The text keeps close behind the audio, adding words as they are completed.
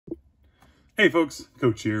Hey folks,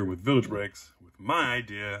 Coach here with Village Breaks with my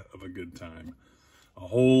idea of a good time. A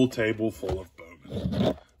whole table full of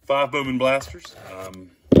Bowman. 5 Bowman blasters. I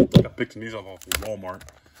picked these off of Walmart.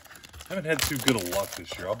 I haven't had too good of luck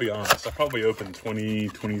this year, I'll be honest. I probably opened 20,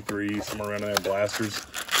 23, somewhere around there blasters.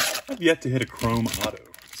 I've yet to hit a chrome auto.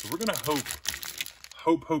 So we're gonna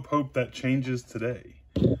hope that changes today.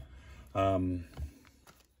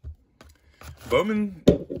 Bowman,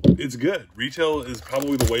 it's good. Retail is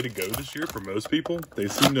probably the way to go this year for most people. They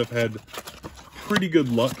seem to have had pretty good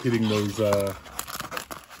luck hitting those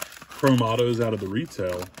chrome autos out of the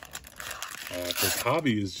retail. Because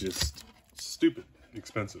hobby is just stupid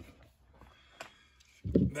expensive.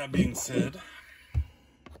 That being said,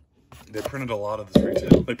 they printed a lot of this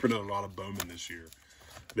retail. They printed a lot of Bowman this year.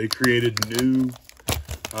 They created new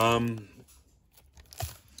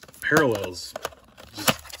parallels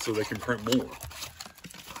just so they can print more.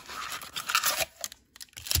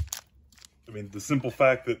 I mean, the simple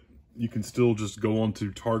fact that you can still just go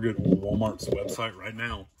onto Target or Walmart's website right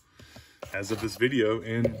now, as of this video,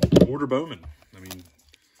 and order Bowman. I mean,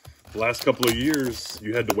 the last couple of years,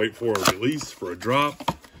 you had to wait for a release, for a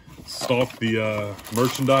drop, stalk the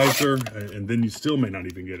merchandiser, and then you still may not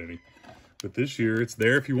even get any. But this year, it's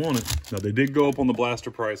there if you want it. Now, they did go up on the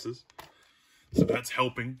blaster prices, so that's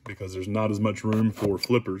helping because there's not as much room for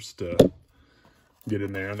flippers to get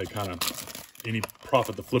in there. They kind of, any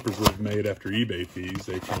profit the flippers would have made after eBay fees,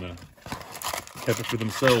 they kind of kept it for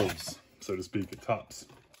themselves, so to speak, at tops.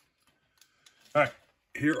 All right,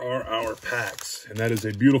 here are our packs, and that is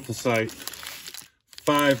a beautiful sight.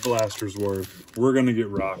 5 blasters worth. We're going to get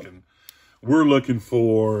rocking. We're looking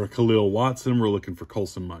for Khalil Watson. We're looking for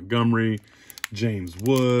Colson Montgomery, James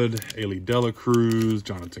Wood, Ailey Delacruz,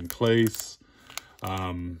 Jonathan Clace.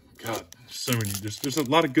 God, so many. There's a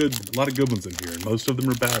lot of good ones in here, and most of them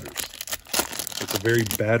are batters. It's a very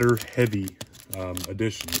batter-heavy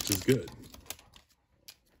edition, which is good.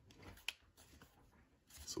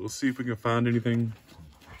 So we'll see if we can find anything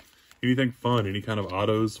fun, any kind of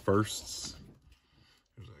autos, firsts.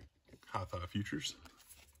 There's like high-five futures.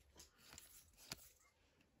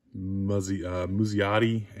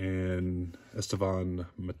 Muzziotti and Estevan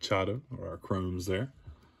Machado are our chromes there.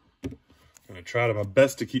 Gonna try my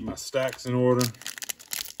best to keep my stacks in order.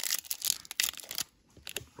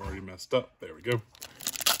 Already messed up. There we go.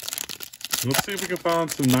 Let's see if we can find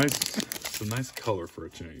some nice color for a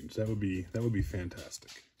change. That would be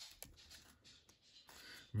fantastic.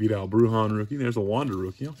 Vidal Brujan rookie. There's a Wander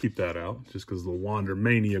rookie. I'll keep that out just because of the Wander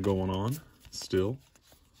mania going on still.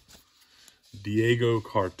 Diego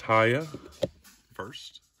Cartaya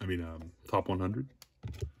top 100.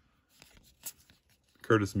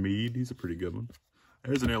 Curtis Mead, he's a pretty good one.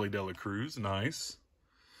 There's an Ailey Delacruz, nice.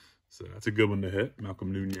 So that's a good one to hit.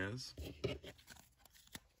 Malcolm Nunez.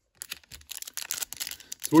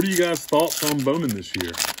 So what are you guys' thoughts on Bowman this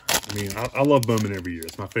year? I mean, I love Bowman every year.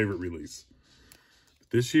 It's my favorite release. But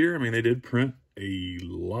this year, I mean, they did print a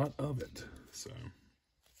lot of it. So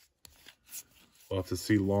we'll have to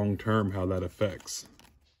see long-term how that affects.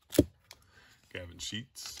 Gavin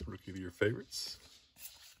Sheets, Rookie of the Year favorites.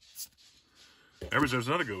 There's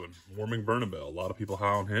another good one. Warming Bernabel. A lot of people high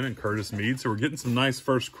on him, and Curtis Mead. So we're getting some nice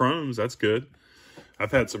first chromes. That's good.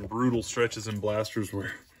 I've had some brutal stretches in blasters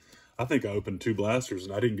where I think I opened 2 blasters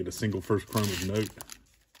and I didn't get a single first chrome of note.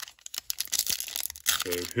 So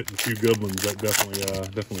hitting a few good ones, that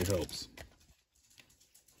definitely helps.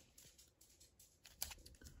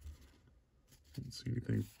 Don't see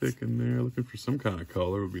anything thick in there. Looking for some kind of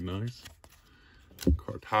color would be nice.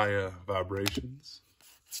 Cartaya Vibrations.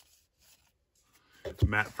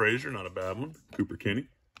 Matt Frazier, not a bad one. Cooper Kinney.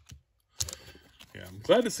 Yeah, I'm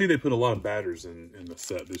glad to see they put a lot of batters in the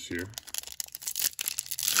set this year.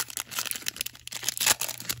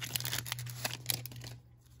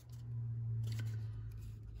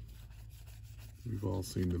 We've all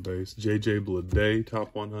seen the base. JJ Bleday,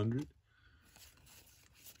 top 100.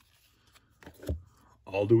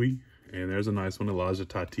 Aldoui, and there's a nice one. Elijah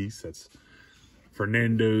Tatis, that's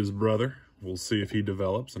Fernando's brother. We'll see if he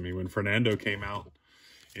develops. I mean, when Fernando came out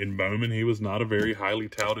in Bowman, he was not a very highly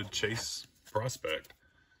touted chase prospect.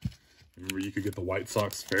 Remember, you could get the White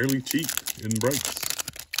Sox fairly cheap in breaks.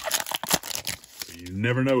 So you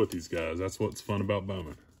never know with these guys. That's what's fun about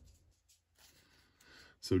Bowman.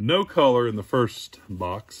 So no color in the first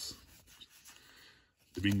box.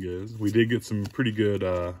 The bingos. We did get some pretty good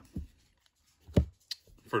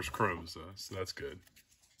first chromes, though, so that's good.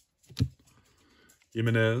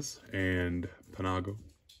 Jimenez and Panago.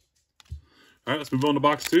 All right, let's move on to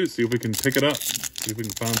box 2. See if we can pick it up. See if we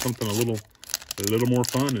can find something a little more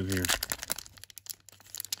fun in here.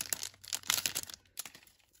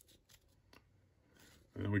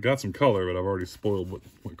 And we got some color, but I've already spoiled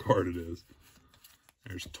what card it is.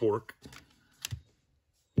 There's Torque.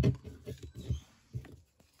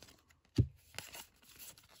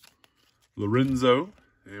 Lorenzo.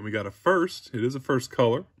 And we got a first. It is a first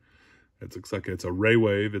color. It looks like it's a Ray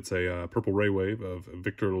Wave. It's a purple Ray Wave of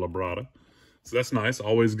Victor Labrada. So that's nice.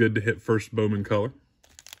 Always good to hit first Bowman color.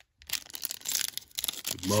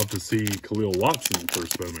 Would love to see Khalil Watson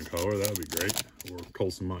first Bowman color. That would be great. Or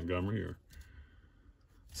Colson Montgomery or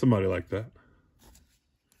somebody like that.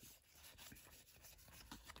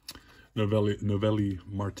 Novelli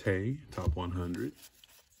Marte, top 100.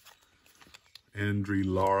 Andre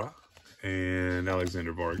Lara and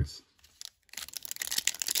Alexander Vargas.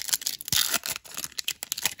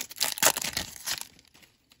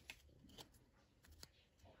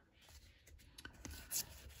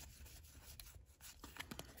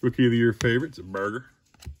 Rookie of the Year favorites, a Burger.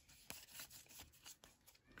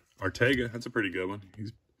 Ortega, that's a pretty good one.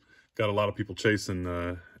 He's got a lot of people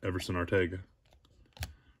chasing Everson Ortega.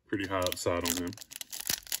 Pretty high upside on him.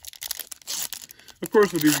 Of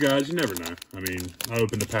course, with these guys, you never know. I mean, I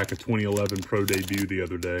opened a pack of 2011 Pro Debut the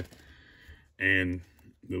other day, and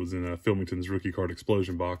it was in Filmington's rookie card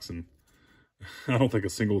explosion box, and I don't think a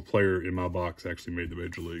single player in my box actually made the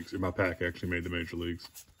major leagues, or my pack actually made the major leagues.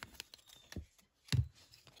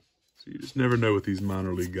 So you just never know with these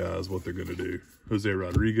minor league guys what they're going to do. Jose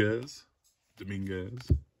Rodriguez,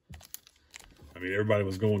 Dominguez. I mean, everybody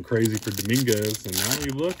was going crazy for Dominguez, and now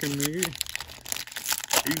you look and he's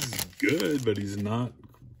good, but he's not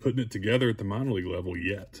putting it together at the minor league level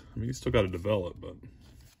yet. I mean, he's still got to develop, but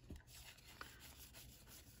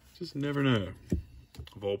just never know.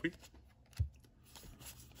 Volpe,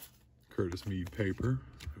 Curtis Mead paper,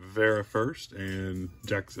 Vera first, and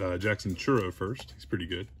Jackson Churro first. He's pretty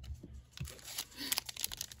good.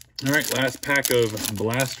 All right, last pack of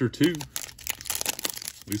Blaster 2.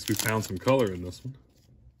 At least we found some color in this one.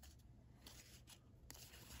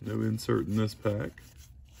 No insert in this pack.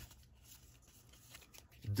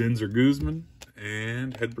 Denzer Guzman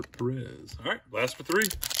and Hedbert Perez. All right, last for 3.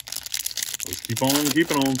 Let's keep on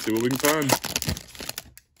keeping on, see what we can find.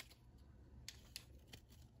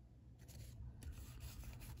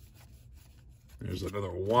 There's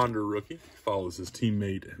another Wander rookie. Follows his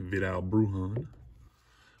teammate Vidal Brujan.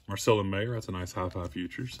 Marcelo Mayer, that's a nice high-five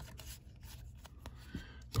futures.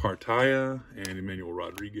 Cartaya and Emmanuel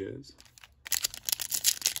Rodriguez.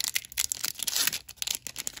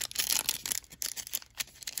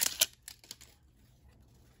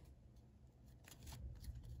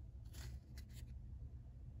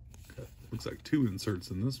 Okay. Looks like 2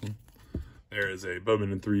 inserts in this one. There is a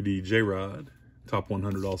Bowman in 3D J-Rod, top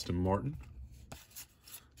 100 Austin Martin.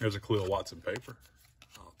 There's a Khalil Watson paper.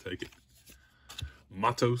 I'll take it.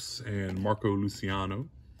 Matos and Marco Luciano.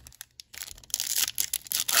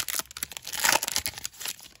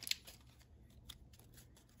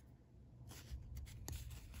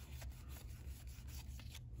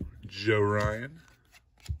 Joe Ryan.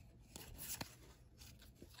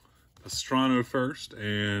 Pastrano first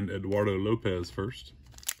and Eduardo Lopez first.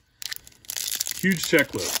 Huge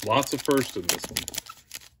checklist. Lots of first in this one.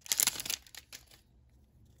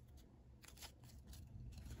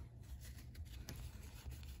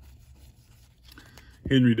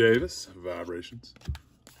 Henry Davis, Vibrations.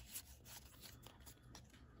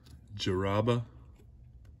 Jaraba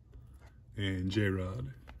and J-Rod.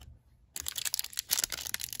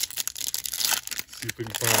 See if we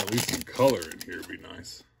can find at least some color in here, would be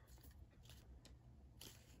nice.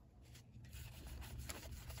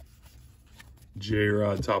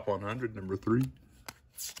 J-Rod top 100, number 3.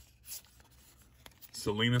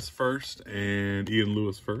 Salinas first and Ian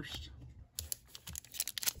Lewis first.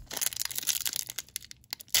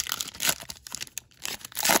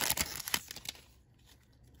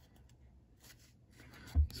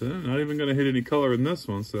 So not even going to hit any color in this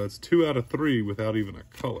one, so that's 2 out of 3 without even a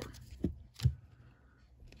color.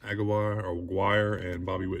 Aguirre and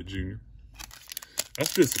Bobby Witt Jr.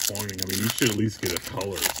 That's disappointing. I mean, you should at least get a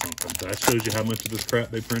color or something. That shows you how much of this crap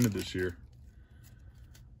they printed this year.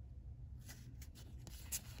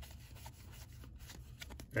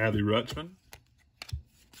 Adley Rutschman.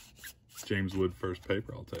 James Wood first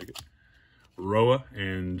paper, I'll take it. Roa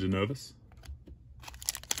and Genovis.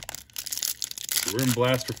 So we're in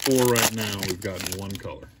Blaster 4 right now. We've gotten 1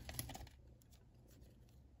 color.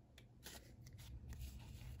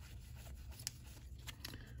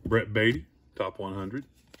 Brett Beatty, top 100.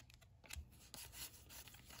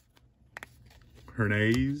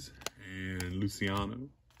 Hernandez and Luciano.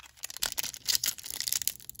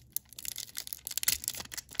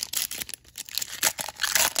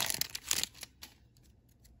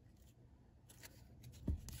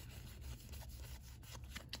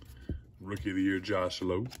 Rookie of the Year, Josh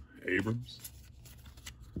Lowe, Abrams,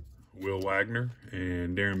 Will Wagner,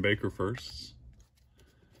 and Darren Baker firsts.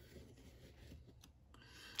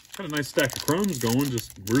 Got a nice stack of chromes going.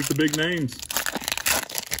 Just, where's the big names?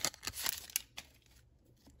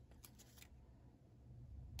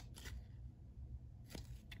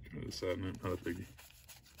 Not a biggie.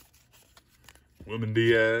 Wilman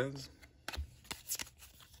Diaz,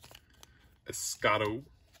 Escato,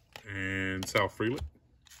 and Sal Frelick.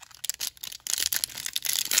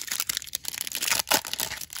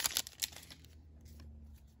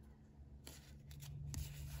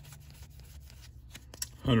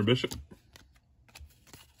 Hunter Bishop,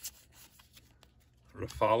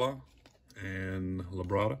 Rafala, and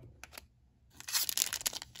Labrada.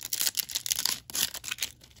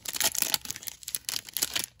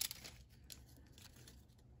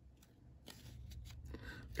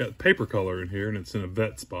 Got paper color in here, and it's in a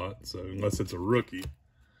vet spot, so unless it's a rookie.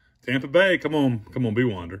 Tampa Bay, come on, be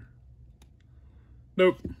Wander.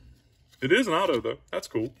 Nope. It is an auto, though. That's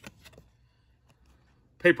cool.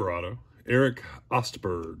 Paper auto. Eric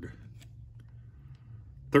Ostberg.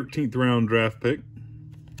 13th round draft pick.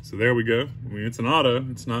 So there we go. I mean, it's an auto.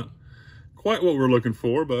 It's not quite what we're looking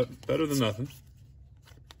for, but better than nothing.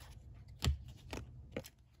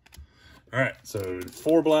 All right, so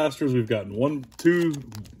 4 blasters. We've gotten two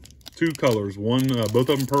colors. Both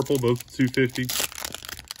of them purple, both 250.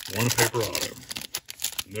 One a paper auto.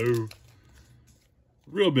 No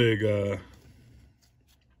real big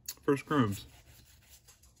first chromes.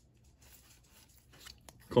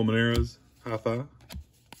 Colmenares, high five.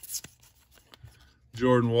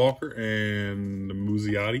 Jordan Walker and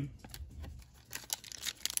Muzziotti.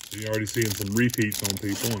 So you're already seeing some repeats on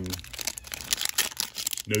people, and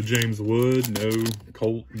no James Wood, no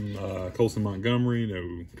Colson Montgomery,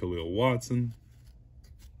 no Khalil Watson.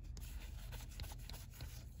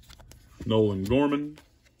 Nolan Gorman.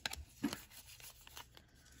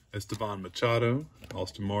 Esteban Machado,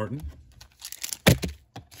 Austin Martin.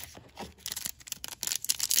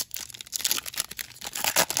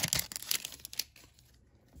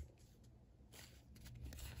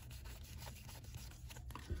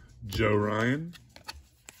 Joe Ryan.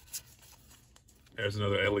 There's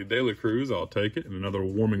another Ellie De La Cruz. I'll take it. And another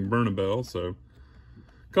Warming Bernabelle. So,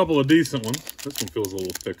 a couple of decent ones. This one feels a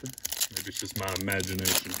little thicker. Maybe it's just my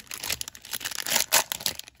imagination.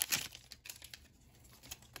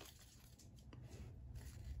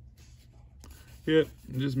 Yep,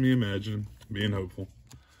 just me imagining, being hopeful.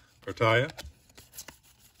 Artaya.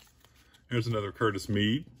 Here's another Curtis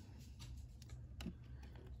Mead.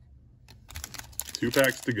 2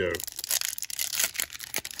 packs to go.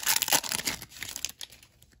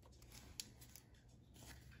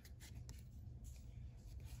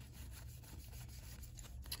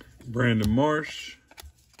 Brandon Marsh.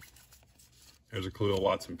 There's a Khalil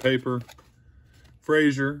Watson paper.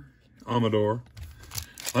 Frazier. Amador.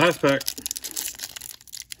 Last pack.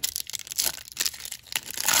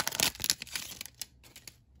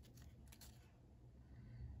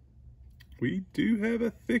 We do have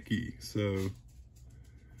a thickie, so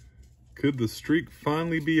could the streak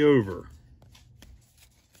finally be over?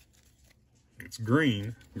 It's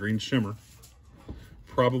green shimmer.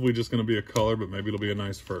 Probably just going to be a color, but maybe it'll be a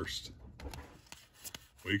nice first.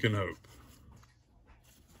 We can hope.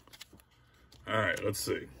 All right, let's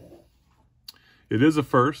see. It is a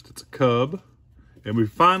first. It's a Cub. And we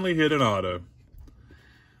finally hit an auto.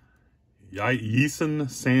 Yeson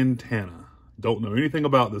Santana. Don't know anything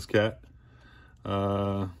about this cat.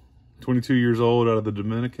 22 years old, out of the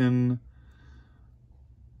Dominican.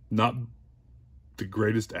 Not the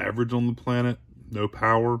greatest average on the planet. No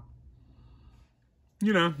power.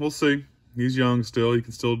 You know, we'll see. He's young still. He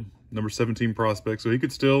can still, number 17 prospect, so he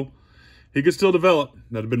could still develop.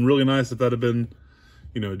 That'd have been really nice if that had been,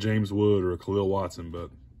 you know, James Wood or a Khalil Watson, but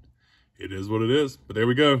it is what it is. But there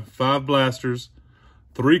we go. 5 blasters,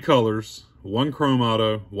 3 colors, 1 chrome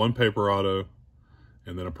auto, 1 paper auto,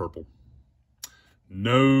 and then a purple.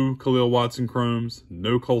 No Khalil Watson chromes,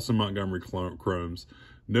 no Colson Montgomery chromes,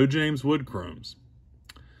 no James Wood chromes.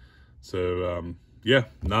 So, yeah,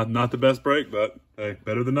 not the best break, but hey,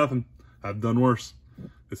 better than nothing. I've done worse.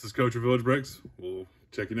 This is Coach of Village Breaks. We'll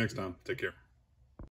check you next time. Take care.